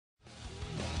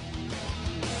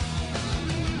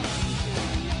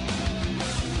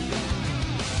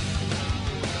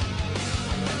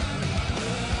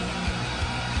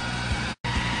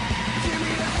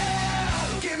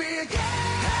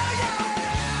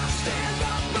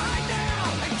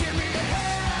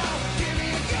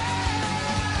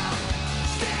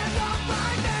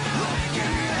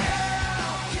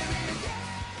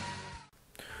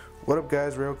What up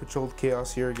guys, Rail Controlled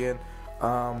Chaos here again.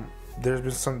 There's been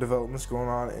some developments going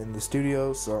on in the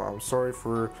studio, so I'm sorry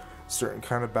for certain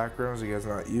kind of backgrounds you guys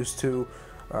are not used to.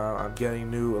 I'm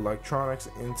getting new electronics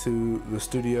into the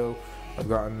studio. I've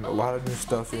gotten a lot of new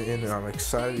stuff in and I'm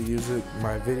excited to use it.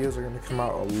 My videos are going to come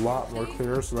out a lot more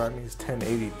clearer, so that means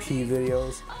 1080p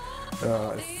videos.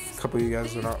 If a couple of you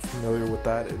guys are not familiar with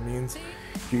that, it means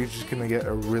you're just going to get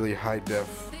a really high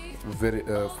def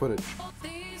footage.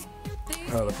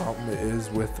 The problem is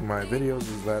with my videos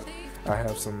is that I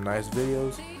have some nice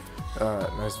videos,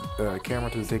 nice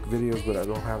camera to take videos, but I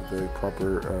don't have the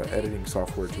proper editing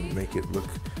software to make it look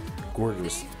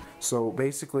gorgeous. So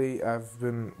basically I've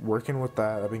been working with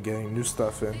that. I've been getting new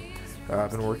stuff in.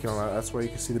 I've been working on that. That's why you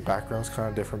can see the background's kind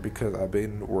of different, because I've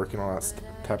been working on that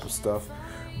type of stuff.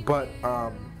 But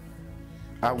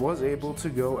I was able to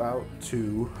go out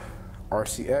to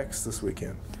RCX this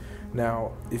weekend.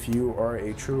 Now, if you are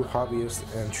a true hobbyist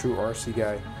and true RC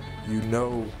guy, you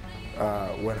know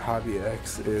when Hobby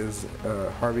X is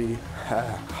Hobby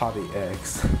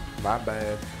X. My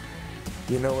bad.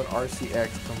 You know when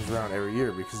RCX comes around every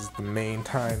year, because it's the main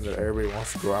time that everybody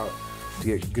wants to go out to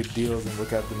get good deals and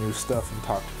look at the new stuff and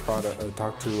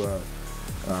talk to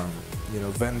you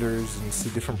know, vendors and see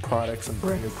different products and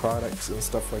brand new products and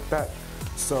stuff like that.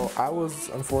 So I was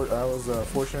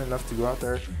fortunate enough to go out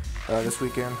there this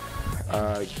weekend,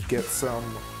 get some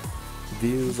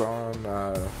views on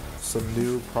some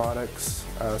new products,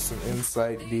 some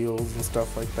Insite deals and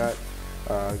stuff like that.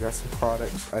 Got some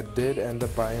products. I did end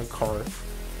up buying a car.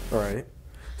 Alright,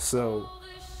 so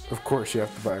of course you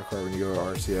have to buy a car when you go to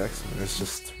RCX, and it's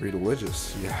just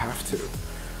religious. You have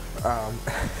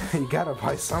to. You gotta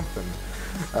buy something.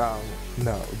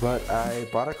 No, but I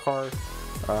bought a car.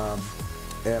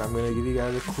 And I'm gonna give you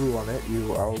guys a clue on it.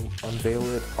 I'll unveil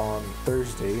it on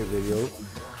Thursday's video.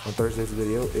 On Thursday's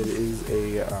video, it is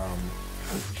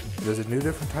a new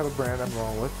different type of brand I'm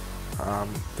going with.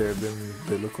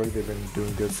 They look like they've been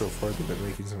doing good so far. They've been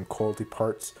making some quality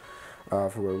parts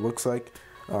for what it looks like.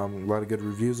 A lot of good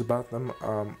reviews about them.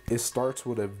 It starts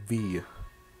with a V,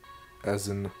 as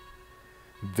in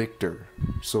Victor.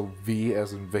 So V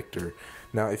as in Victor.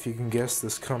 Now, if you can guess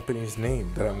this company's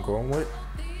name that I'm going with,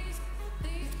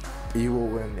 you will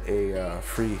win a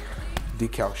free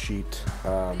decal sheet.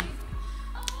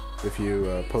 If you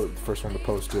the first one to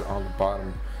post it on the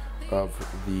bottom of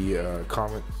the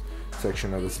comment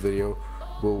section of this video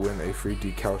will win a free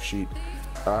decal sheet.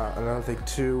 Another thing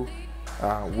too,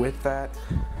 with that,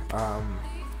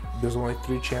 there's only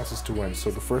 3 chances to win. So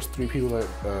the first 3 people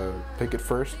that pick it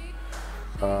first,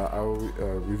 I will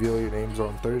reveal your names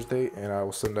on Thursday, and I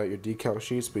will send out your decal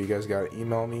sheets. But you guys gotta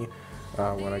email me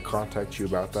when I contact you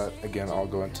about that. Again, I'll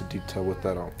go into detail with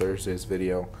that on Thursday's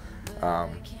video.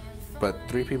 But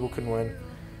 3 people can win,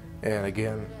 and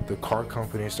again, the car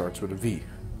company starts with a V.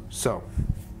 So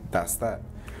that's that.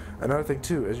 Another thing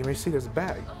too, as you may see, there's a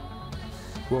bag.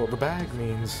 Well, the bag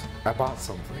means I bought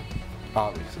something,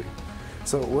 obviously.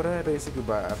 So what did I basically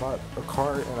buy? I bought a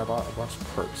car and I bought a bunch of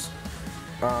perks.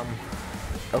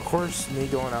 Of course, me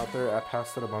going out there, I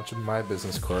passed out a bunch of my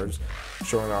business cards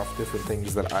showing off different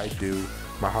things that I do,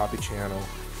 my hobby channel,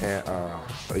 and a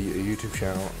YouTube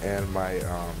channel, and my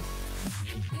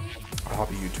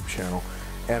hobby YouTube channel,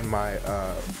 and my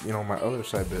you know, my other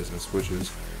side business, which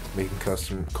is making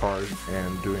custom cars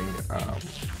and doing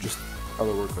just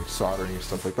other work like soldering and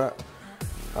stuff like that.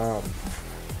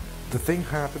 The thing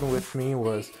happened with me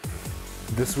was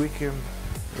this weekend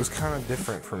was kind of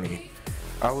different for me.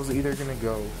 I was either gonna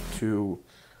go to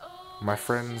my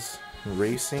friend's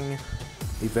racing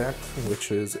event,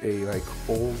 which is a like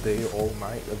all day, all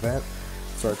night event.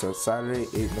 Starts at Saturday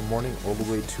 8 in the morning all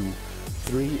the way to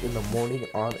 3 in the morning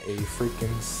on a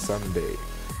freaking Sunday.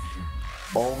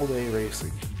 All day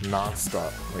racing,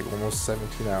 non-stop, like almost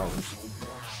 17 hours.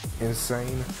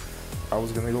 Insane. I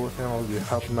was gonna go with him. I was gonna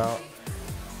help him out,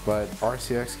 but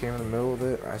RCX came in the middle of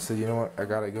it. I said, you know what, I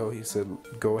gotta go. He said,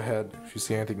 go ahead. If you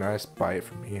see anything nice, buy it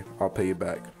from me. I'll pay you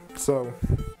back. So,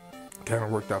 kind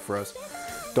of worked out for us.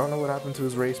 Don't know what happened to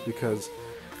his race, because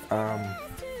I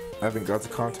haven't got to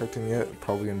contact him yet.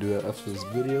 Probably gonna do that after this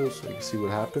video so you can see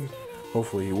what happened.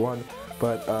 Hopefully he won.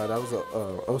 But that was a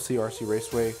OCRC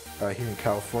Raceway here in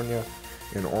California,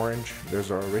 in Orange. There's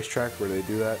a racetrack where they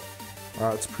do that.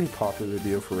 It's a pretty popular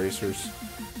deal for racers.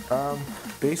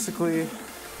 Basically,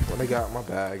 when I got my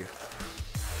bag,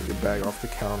 took the bag off the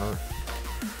counter.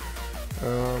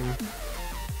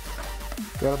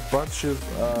 Got a bunch of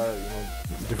you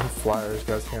know, different flyers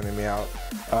guys handing me out.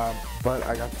 But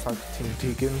I got to talk to Team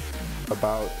Tegan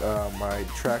about my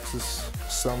Traxxas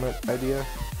Summit idea,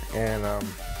 and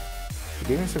he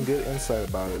gave me some good insight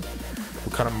about it.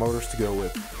 what kind of motors to go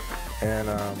with. And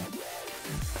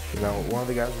you know, one of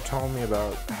the guys was telling me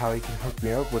about how he can hook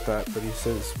me up with that, but he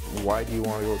says, why do you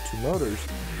want to go with 2 motors?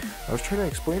 I was trying to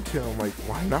explain to him, like,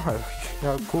 why not? Like,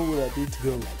 how cool would that be to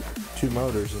go 2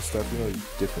 motors and stuff, you know,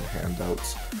 different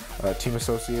handouts. Team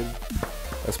Associated,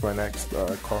 that's my next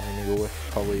car I'm going to go with,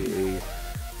 probably a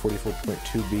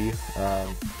 44.2B.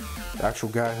 The actual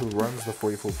guy who runs the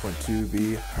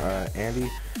 44.2B,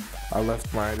 Andy, I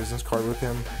left my business card with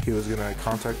him. He was going to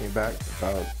contact me back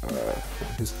about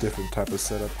his different type of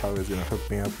setup, how he was going to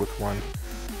hook me up with one,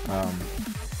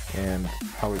 and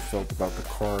how he felt about the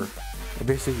car. It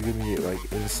basically gave me like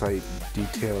insight,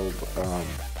 detailed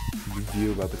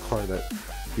review about the car that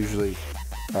usually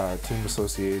team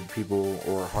associated people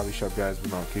or hobby shop guys will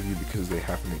not give you because they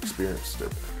haven't experienced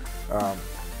it.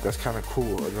 That's kind of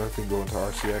cool. Another thing, going to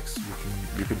RCX,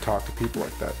 you can talk to people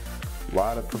like that. A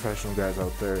lot of professional guys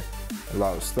out there, a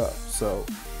lot of stuff. So,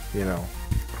 you know,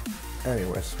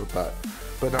 anyways, with that.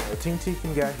 But no, the Team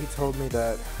Tekin guy, he told me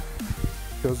that,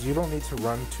 he goes, you don't need to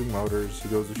run 2 motors. He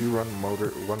goes, if you run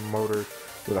one motor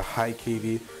with a high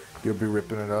kV, you'll be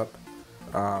ripping it up,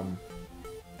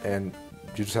 and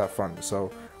you just have fun.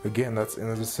 So again, that's in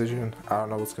the decision. I don't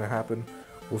know what's gonna happen.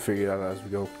 We'll figure it out as we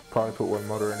go. Probably put 1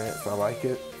 motor in it. If I like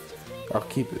it, I'll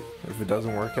keep it. If it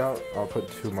doesn't work out, I'll put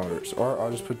 2 motors, or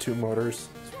I'll just put 2 motors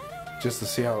just to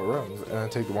see how it runs, and then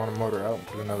take the 1 motor out and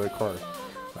put another car.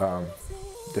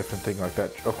 Different thing like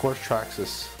that. Of course,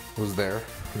 Traxxas was there.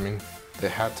 I mean, they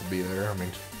had to be there. I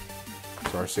mean,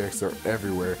 RCX, they're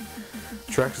everywhere.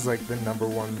 Traxxas is like the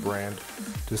 #1 brand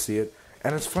to see it.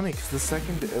 And it's funny because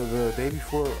the day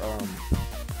before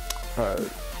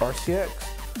RCX,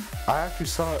 I actually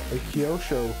saw a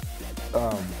Kyosho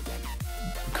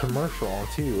commercial on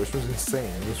TV, which was insane.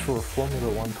 It was for a Formula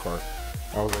 1 car.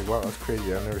 I was like, wow, that's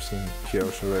crazy. I've never seen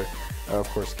Kyosho there. Of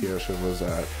course, Kyosho was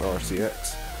at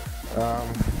RCX.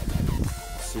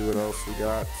 Let's see what else we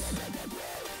got.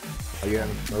 Again,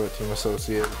 another Team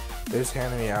Associate. They just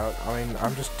handed me out. I mean,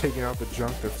 I'm just taking out the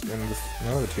junk that's in this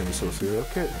another Team Associate.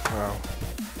 Okay.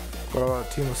 Got a lot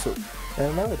of Team Associate.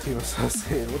 And another Team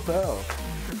Associate. What the hell?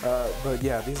 But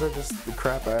yeah, these are just the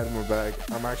crap I had in my bag.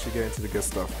 I'm actually getting to the good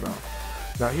stuff now.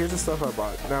 Now here's the stuff I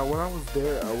bought. Now when I was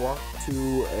there, I walked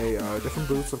to a different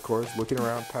booths, of course, looking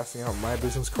around, passing out my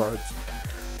business cards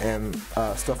and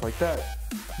stuff like that.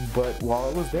 But while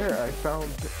I was there, I found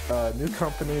new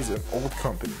companies and old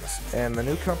companies. And the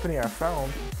new company I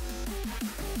found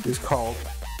is called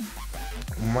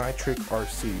MyTrick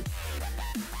RC.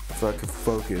 If I could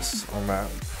focus on that.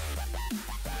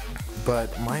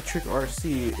 But MyTrick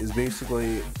RC is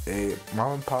basically a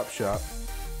mom and pop shop.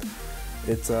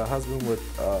 It's a husband with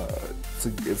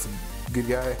it's a good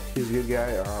guy. He's a good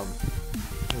guy.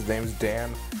 His name's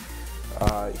Dan.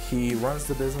 He runs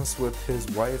the business with his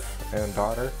wife and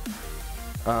daughter.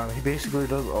 He basically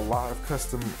does a lot of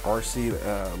custom RC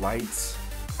lights,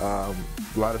 a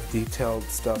lot of detailed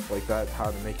stuff like that, how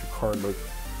to make your car look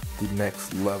the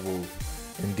next level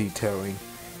in detailing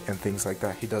and things like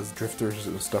that. He does drifters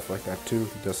and stuff like that too.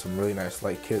 He does some really nice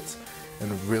light kits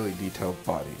and really detailed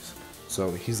bodies.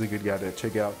 So he's a good guy to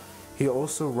check out. He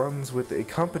also runs with a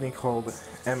company called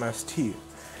MST.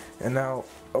 And now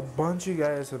a bunch of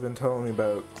guys have been telling me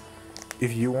about,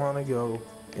 if you want to go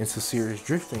into serious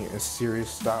drifting and serious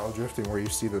style drifting where you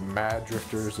see the mad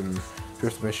drifters and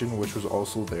Drift Mission, which was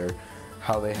also there,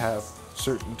 how they have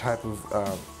certain type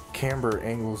of camber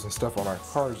angles and stuff on our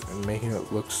cars and making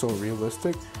it look so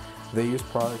realistic, they use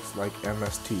products like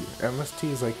MST. MST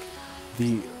is like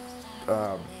the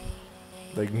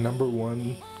like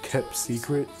 #1 kept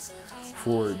secret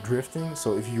for drifting.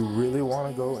 So if you really want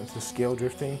to go into scale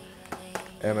drifting,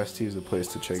 MST is the place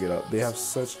to check it out. They have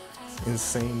such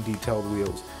insane detailed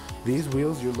wheels. These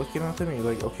wheels, you're looking at them and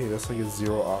you're like, okay, that's like a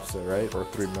 0 offset, right? Or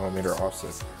 3mm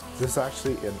offset. This is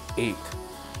actually an 8.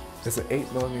 It's an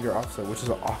 8mm offset, which is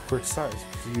an awkward size.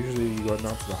 Because usually you go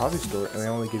down to the hobby store and they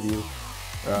only give you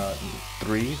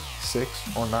 3, 6,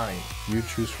 or 9. You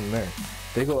choose from there.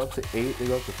 They go up to 8, they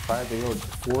go up to 5, they go up to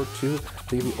 4, 2.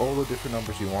 They give you all the different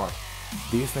numbers you want.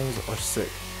 These things are sick.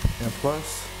 And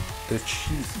plus, they're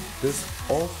cheap.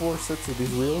 All 4 sets of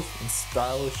these wheels and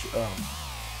stylish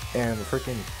and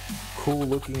freaking cool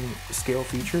looking scale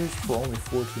features for only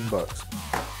 14 bucks.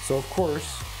 So of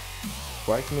course,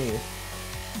 like me,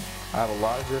 I have a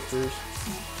lot of drifters.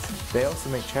 They also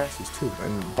make chassis too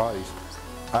and bodies.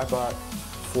 I bought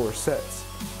 4 sets,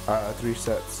 3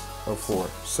 sets of 4.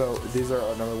 So these are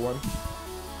another one.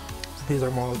 These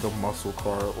are more like a muscle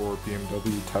car or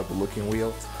BMW type of looking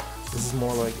wheel. This is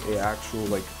more like a actual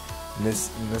like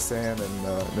Nissan and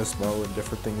Nismo and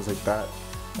different things like that.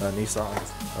 Nissan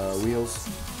wheels.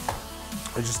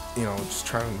 I just, you know, just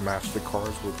trying to match the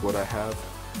cars with what I have.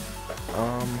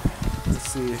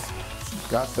 Let's see,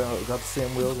 got the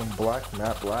same wheels in black,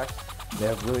 matte black. They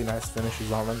have really nice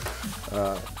finishes on them,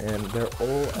 and they're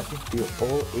all, I think they're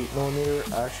all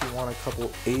 8mm. I actually want a couple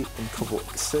 8 and a couple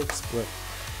 6, but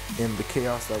in the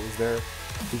chaos that was there,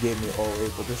 he gave me all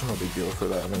 8, but there's no big deal for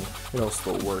that. I mean, it'll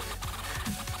still work.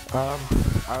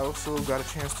 I also got a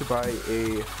chance to buy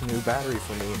a new battery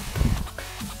for me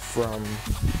from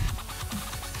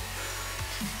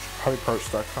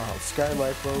HobbyParts.com.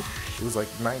 Skylipo. It was like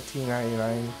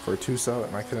 $19.99 for a 2-cell,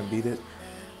 and I couldn't beat it.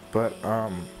 But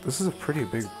this is a pretty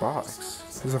big box.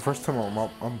 This is the first time I'm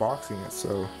unboxing it,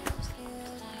 so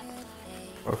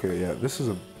okay, yeah, this is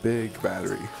a big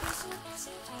battery.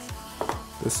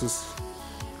 This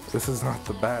is not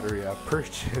the battery I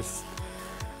purchased.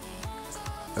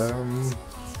 Oh,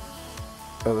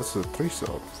 this is a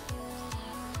 3-cell.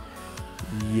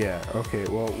 Yeah, okay,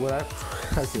 well, what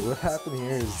happened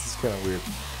here is kind of weird.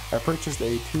 I purchased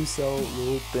a 2-cell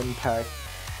little thin pack,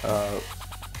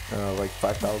 like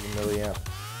 5,000 milliamp,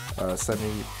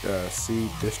 70C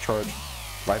discharge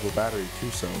LiPo battery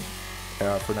 2-cell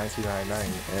for $19.99,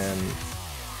 and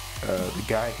the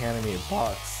guy handed me a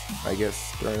box. I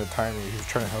guess during the time he was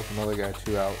trying to help another guy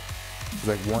too out. There's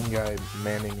like one guy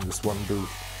manning this one booth,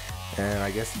 and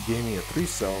I guess he gave me a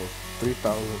 3-cell,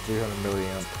 3,300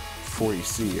 milliamp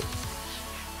 40C,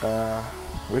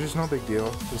 which is no big deal.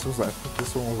 This was, I think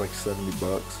this one was like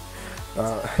 $70.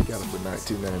 I got it for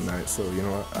 $19.99, so you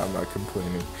know what? I'm not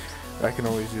complaining. I can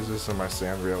always use this in my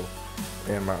sandrail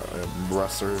and my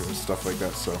russer and stuff like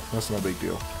that, so that's no big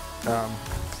deal.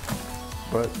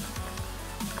 But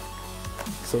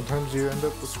sometimes you end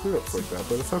up with screw-ups like that,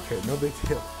 but it's okay, no big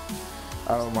deal.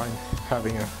 I don't mind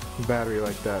having a battery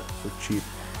like that for cheap.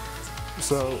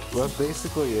 So that's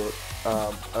basically it.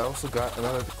 I also got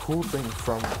another cool thing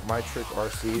from My Trick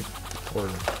RC, or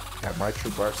at My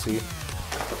Trick RC.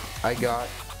 I got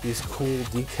these cool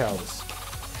decals,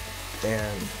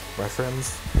 and my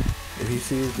friends, if you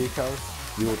see these decals,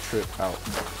 you will trip out.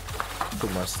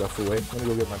 Put my stuff away. I'm gonna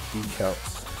go get my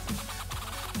decals.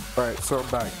 Alright, so I'm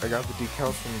back. I got the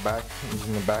decals from the back,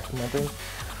 using the back of my thing.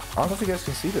 I don't know if you guys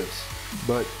can see this,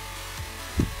 but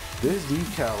these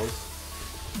decals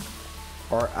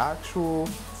are actual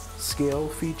scale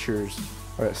features,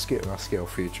 or not scale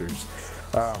features.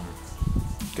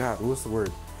 God, what's the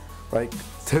word? Like,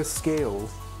 to scale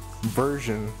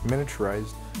version,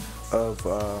 miniaturized, of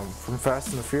from Fast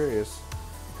and the Furious,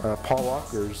 Paul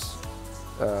Walker's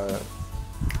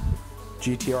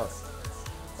GTR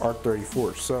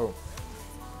R34. So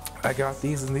I got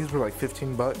these, and these were like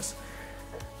 $15.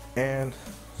 And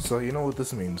so you know what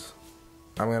this means.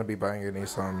 I'm gonna be buying a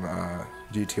Nissan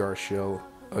GTR shield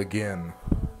again.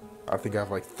 I think I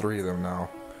have like 3 of them now.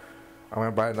 I'm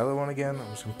gonna buy another one again.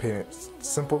 I'm just gonna paint it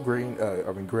simple green,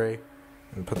 gray,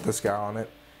 and put this guy on it.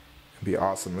 It'd be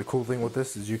awesome. The cool thing with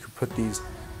this is you can put these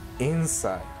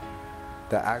inside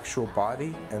the actual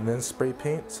body and then spray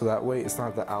paint, so that way it's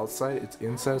not the outside, it's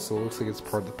inside, so it looks like it's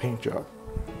part of the paint job.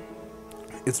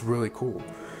 It's really cool.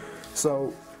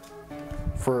 So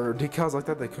for decals like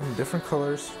that, they come in different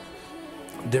colors,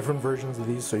 different versions of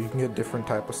these, so you can get different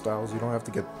type of styles. You don't have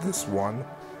to get this one.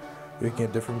 You can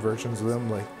get different versions of them.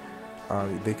 Like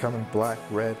they come in black,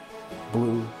 red,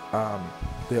 blue.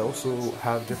 They also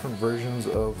have different versions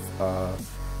of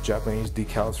Japanese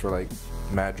decals for like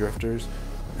Mad Drifters,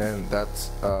 and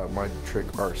that's My Trick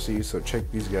RC. So check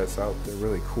these guys out. They're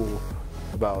really cool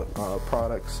about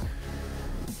products.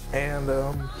 And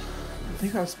I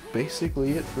think that's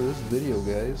basically it for this video,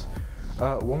 guys.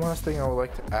 One last thing I would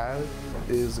like to add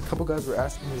is a couple guys were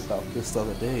asking me about this the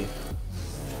other day,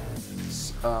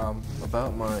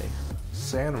 about my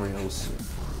sand rails,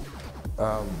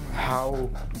 how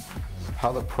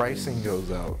the pricing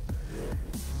goes out.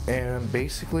 And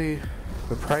basically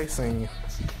the pricing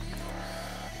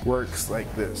works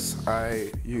like this.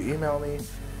 You email me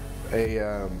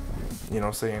a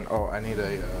saying, oh, I need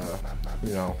a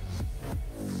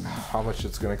how much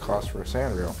it's gonna cost for a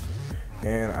sand rail,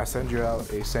 and I send you out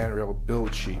a sand rail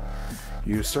build sheet.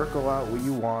 You circle out what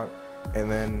you want, and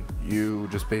then you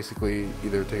just basically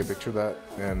either take a picture of that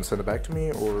and send it back to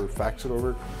me, or fax it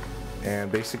over,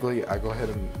 and basically I go ahead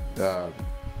and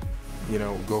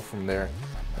go from there,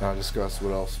 and I'll discuss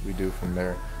what else we do from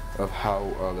there, of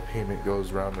how the payment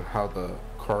goes around and how the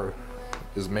car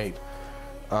is made.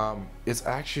 It's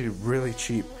actually really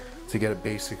cheap to get a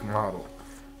basic model.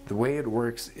 The way it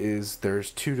works is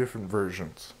there's 2 different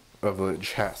versions of the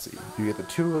chassis. You get the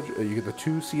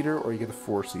 2-seater or you get the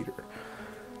 4-seater.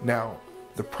 Now,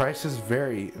 the prices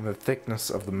vary in the thickness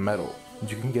of the metal.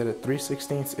 You can get a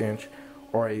 3/16 inch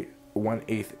or a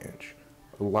 1/8 inch.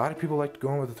 A lot of people like to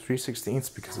go in with the 3/16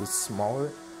 because it's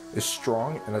smaller, it's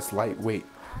strong, and it's lightweight.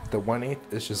 The 1/8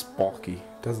 is just bulky,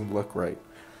 doesn't look right.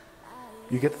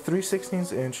 You get the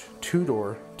 3/16 inch,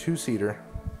 2-door, 2-seater,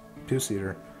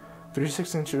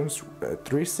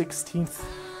 3/16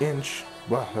 inch,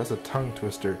 wow, that's a tongue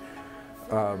twister,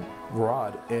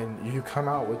 rod, and you come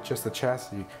out with just the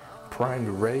chassis primed,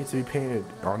 ready to be painted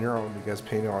on your own. You guys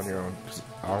paint it on your own.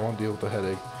 I don't want to deal with the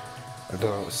headache. I've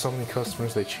done so many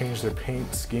customers, they change their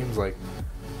paint schemes like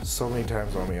so many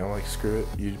times on me. I'm like, screw it,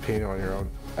 you paint it on your own.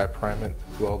 I prime it,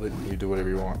 weld it, and you do whatever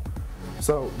you want.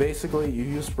 So basically, you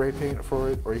use spray paint for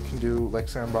it, or you can do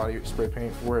Lexan body spray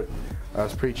paint for it.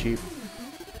 It's pretty cheap.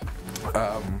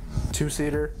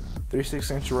 2-seater,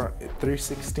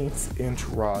 3/16 inch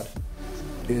rod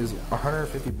is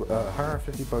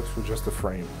 150 bucks for just the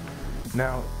frame.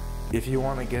 Now, if you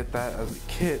want to get that as a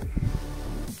kit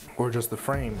or just the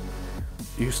frame,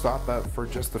 you stop at for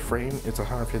just the frame, it's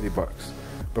 150 bucks.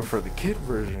 But for the kit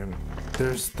version,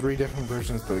 there's 3 different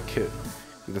versions of the kit: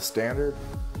 the standard,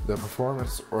 the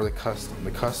performance, or the custom.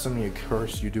 The custom, of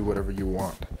course, you do whatever you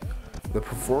want. The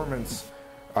performance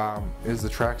is the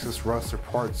Traxxas rust or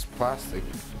parts plastic,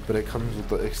 but it comes with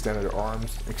the extended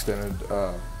arms, extended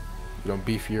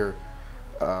beefier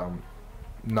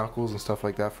knuckles and stuff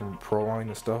like that from Pro Line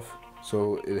and stuff,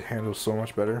 so it handles so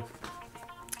much better.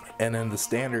 And then the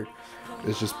standard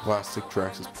is just plastic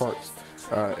Traxxas parts.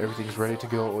 Everything's ready to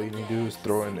go. All you need to do is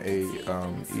throw in a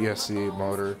ESC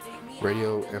motor,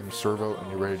 radio, and servo, and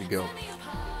you're ready to go.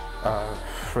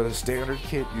 For the standard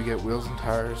kit, you get wheels and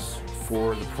tires.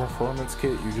 For the performance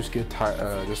kit, you just get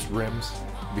just rims,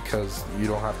 because you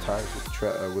don't have tires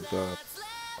with the.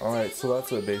 Alright, so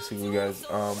that's it basically, guys.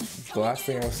 The last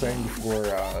thing I was saying before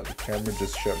the camera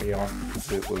just shut me off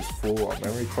because it was full on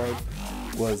memory card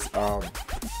was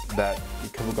that a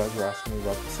couple guys were asking me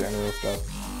about the Sanrio stuff.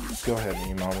 Just go ahead and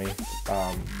email me,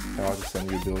 and I'll just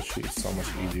send you a bill sheet. It's so much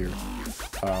easier.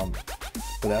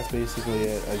 But that's basically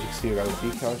it. As you can see, I got the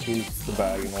decal sheets, the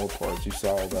bag, and all the parts. You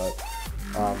saw all that.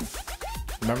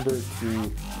 Remember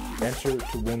to enter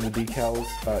to win the decals,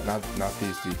 not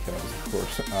these decals, of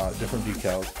course, different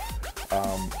decals,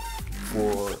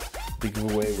 for the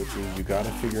giveaway, which is you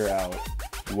gotta figure out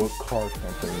what car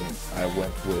company I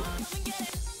went with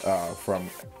from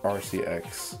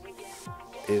RCX.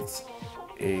 It's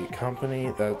a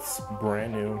company that's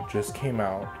brand new, just came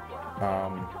out.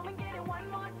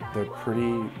 They're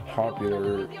pretty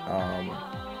popular.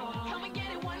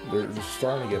 They're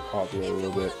starting to get popular a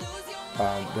little bit.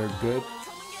 They're good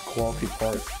quality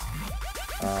parts,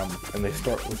 and they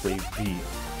start with a V.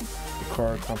 The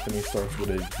car company starts with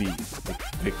a V, like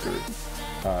Victor.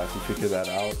 If you figure that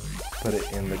out, put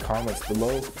it in the comments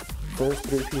below. First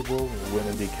 3 people will win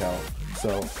a decal.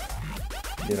 So,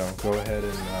 go ahead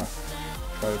and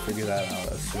try to figure that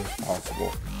out as soon as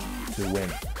possible to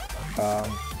win.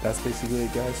 That's basically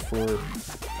it, guys, for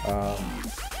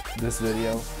this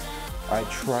video. I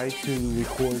tried to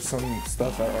record some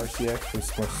stuff at RCX,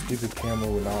 but my stupid camera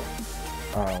would not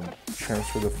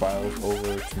transfer the files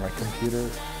over to my computer.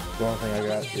 The only thing I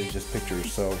got is just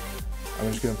pictures, so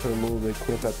I'm just going to put a little bit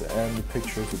clip at the end of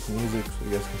pictures with music so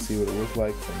you guys can see what it looked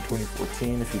like from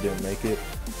 2014 if you didn't make it,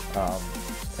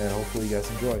 and hopefully you guys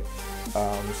enjoy.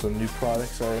 Some new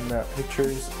products are in that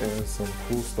pictures and some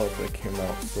cool stuff that came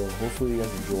out, so hopefully you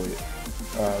guys enjoy it.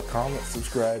 Comment,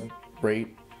 subscribe,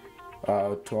 rate.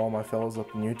 To all my fellows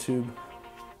up on YouTube,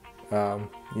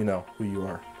 you know who you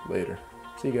are. Later.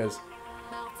 See you guys.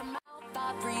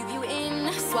 Breathe you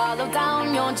in, swallow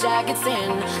down your jacket's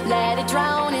in, let it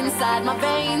drown inside my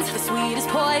veins, the sweetest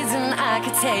poison I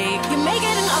could take. You make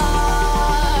it an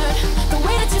art, the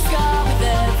way that you scar with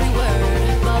every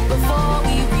word, but before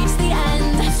we reach the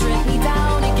end, strip me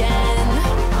down